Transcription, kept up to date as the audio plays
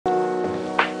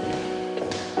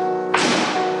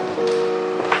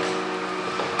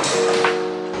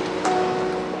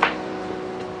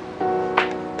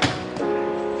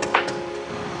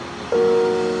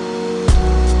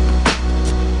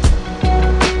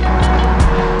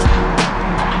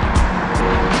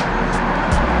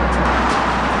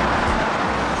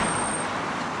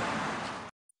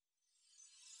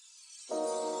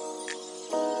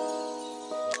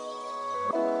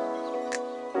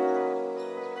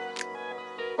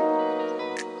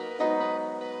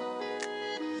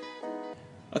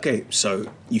Okay, so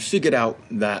you figured out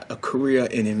that a career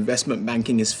in investment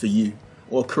banking is for you,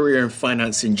 or a career in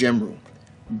finance in general,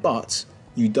 but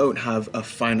you don't have a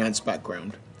finance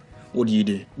background. What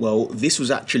do? Well, this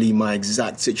was actually my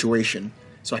exact situation.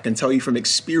 So I can tell you from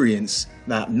experience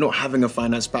that not having a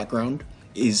finance background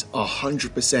is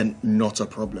 100% not a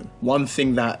problem. One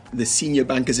thing that the senior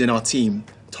bankers in our team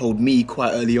told me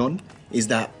quite early on is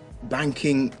that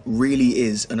banking really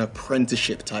is an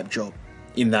apprenticeship type job,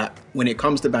 in that when it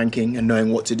comes to banking and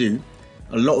knowing what to do,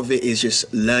 a lot of it is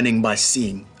just learning by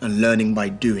seeing and learning by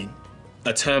doing.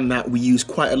 A term that we use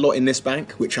quite a lot in this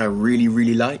bank, which I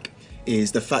really like,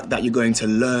 is the fact that you're going to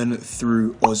learn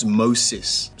through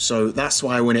osmosis. So that's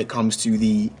why when it comes to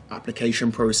the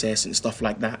application process and stuff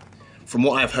like that, from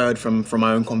what I've heard from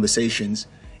my own conversations,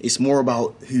 it's more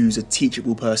about who's a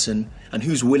teachable person and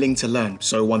who's willing to learn.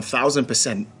 So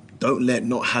 1000%, don't let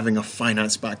not having a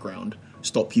finance background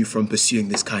stop you from pursuing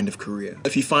this kind of career.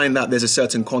 If you find that there's a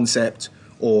certain concept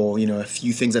or a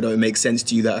few things that don't make sense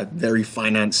to you that are very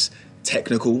finance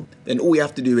technical, then all you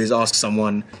have to do is ask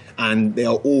someone, and they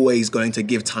are always going to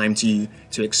give time to you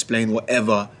to explain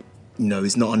whatever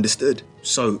is not understood.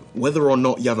 So whether or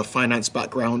not you have a finance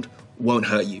background won't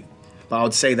hurt you. But I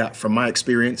would say that from my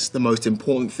experience, the most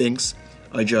important things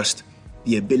are just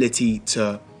the ability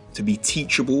to be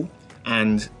teachable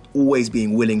and always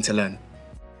being willing to learn.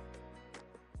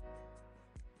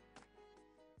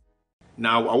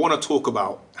 Now, I want to talk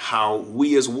about how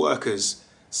we as workers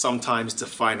sometimes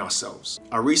define ourselves.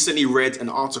 I recently read an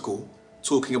article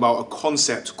talking about a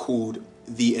concept called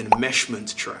the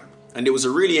enmeshment trap. And it was a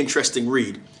really interesting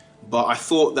read, but I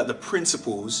thought that the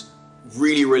principles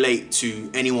really relate to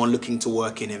anyone looking to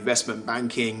work in investment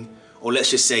banking, or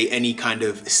let's just say any kind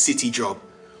of city job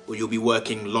where you'll be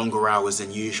working longer hours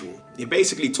than usual. It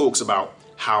basically talks about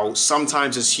how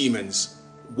sometimes as humans,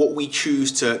 what we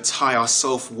choose to tie our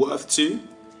self-worth to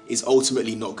is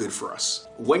ultimately not good for us.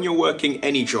 When you're working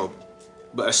any job,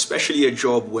 but especially a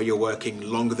job where you're working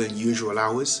longer than usual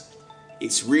hours,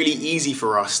 it's really easy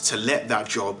for us to let that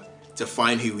job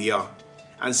define who we are.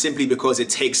 And simply because it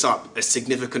takes up a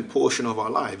significant portion of our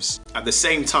lives. At the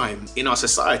same time, in our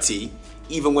society,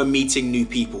 even when meeting new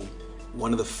people,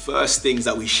 one of the first things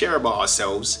that we share about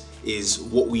ourselves is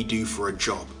what we do for a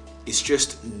job. It's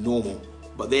just normal.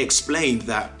 But they explained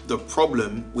that the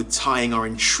problem with tying our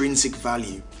intrinsic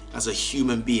value as a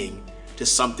human being to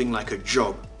something like a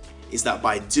job is that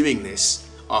by doing this,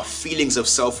 our feelings of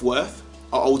self-worth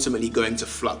are ultimately going to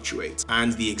fluctuate.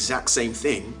 And the exact same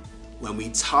thing when we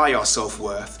tie our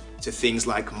self-worth to things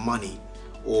like money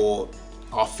or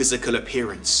our physical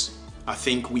appearance. I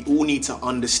think we all need to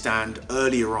understand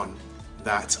earlier on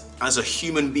that as a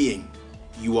human being,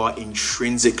 you are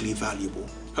intrinsically valuable.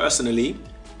 Personally,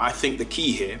 I think the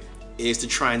key here is to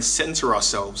try and center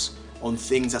ourselves on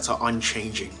things that are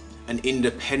unchanging and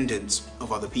independent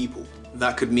of other people.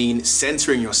 That could mean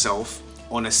centering yourself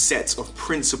on a set of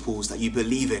principles that you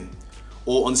believe in,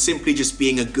 or on simply just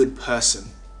being a good person.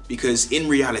 Because in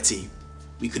reality,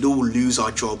 we could all lose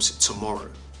our jobs tomorrow,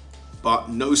 but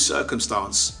no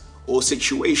circumstance or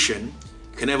situation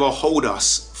can ever hold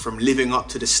us from living up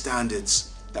to the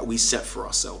standards that we set for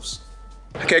ourselves.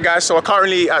 Okay guys, so we're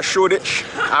currently at Shoreditch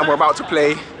and we're about to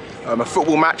play a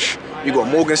football match. We've got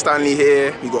Morgan Stanley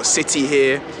here, we've got City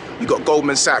here, we've got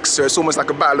Goldman Sachs, so it's almost like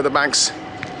a battle of the banks.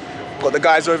 We've got the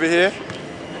guys over here,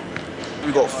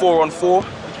 we've got 4-on-4,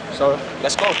 so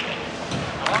let's go.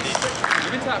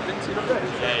 You've been tapped into the bed?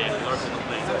 Yeah, a lot of people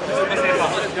playing.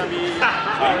 It's going to be...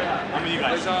 I'm with you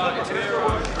guys.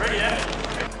 Ready, yeah?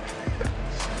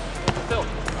 Phil?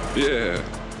 Yeah.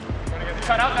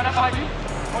 Turn out behind you.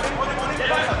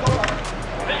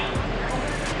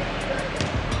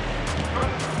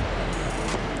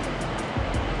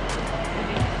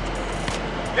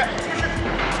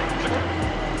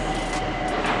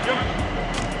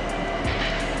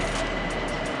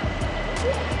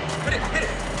 Hit it.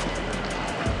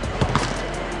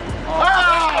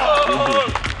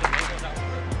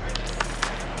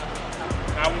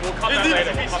 We'll cut that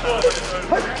later.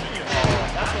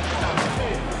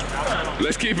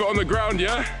 Let's keep it on the ground,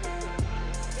 yeah?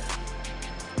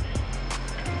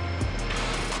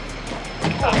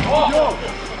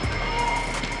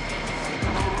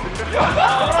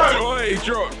 Oh, he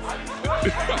dropped.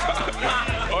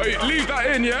 Oh, leave that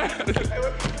in, yeah?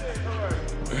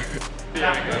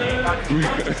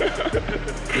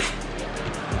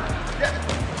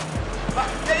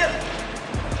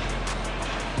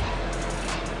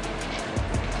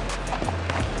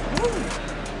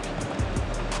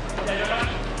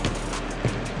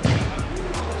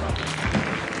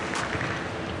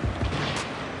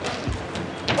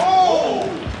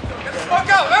 Fuck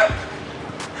out!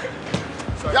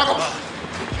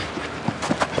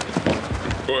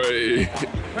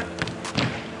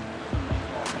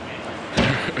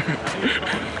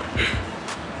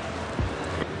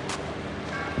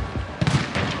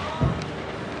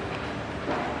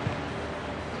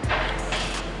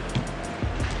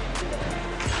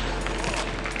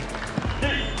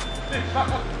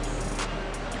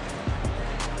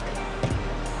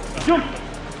 Jump!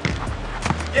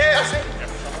 Yeah, that's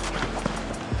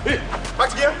it. Back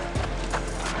to gear.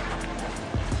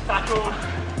 Tackle.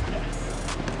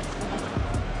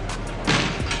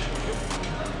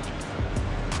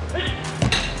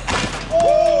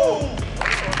 Oh!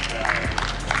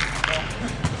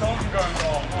 Someone's going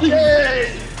wrong.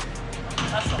 Yay!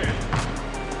 That's not good.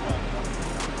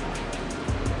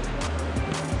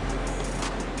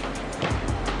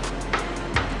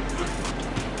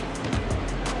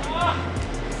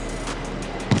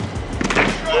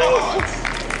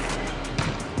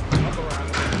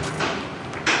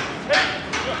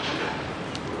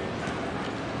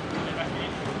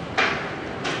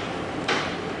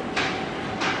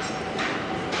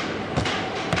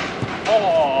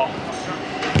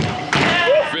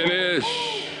 Finish.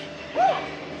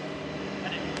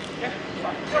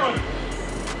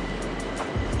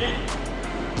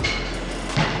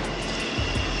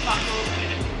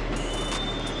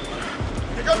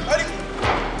 Here goes, ready?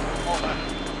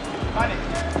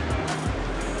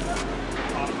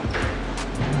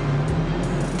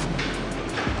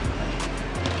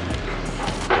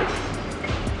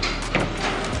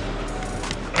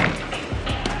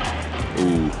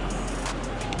 Ooh.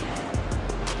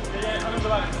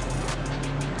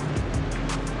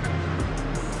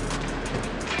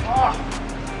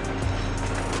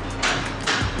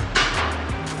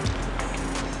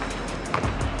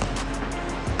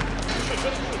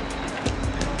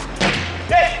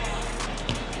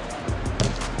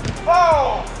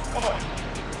 Oh! Come on.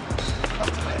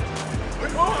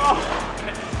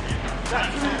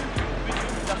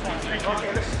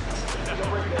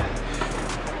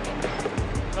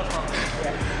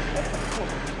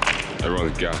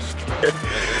 Everyone's gassed.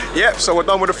 Yep, so we're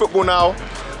done with the football now.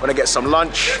 We're gonna get some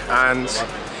lunch, and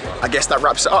I guess that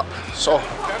wraps it up. So,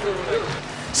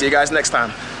 see you guys next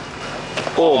time.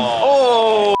 Boom.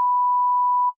 Oh!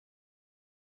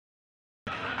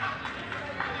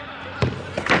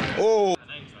 Oh!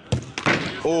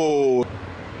 Oh!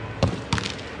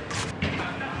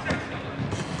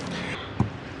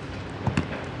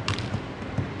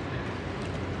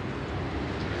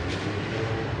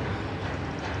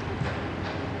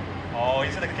 Oh,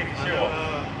 he's gonna kick his shoe off.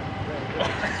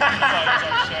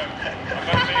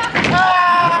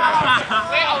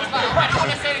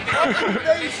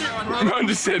 Man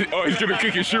just said, oh, he's gonna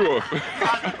kick his shoe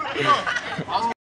off.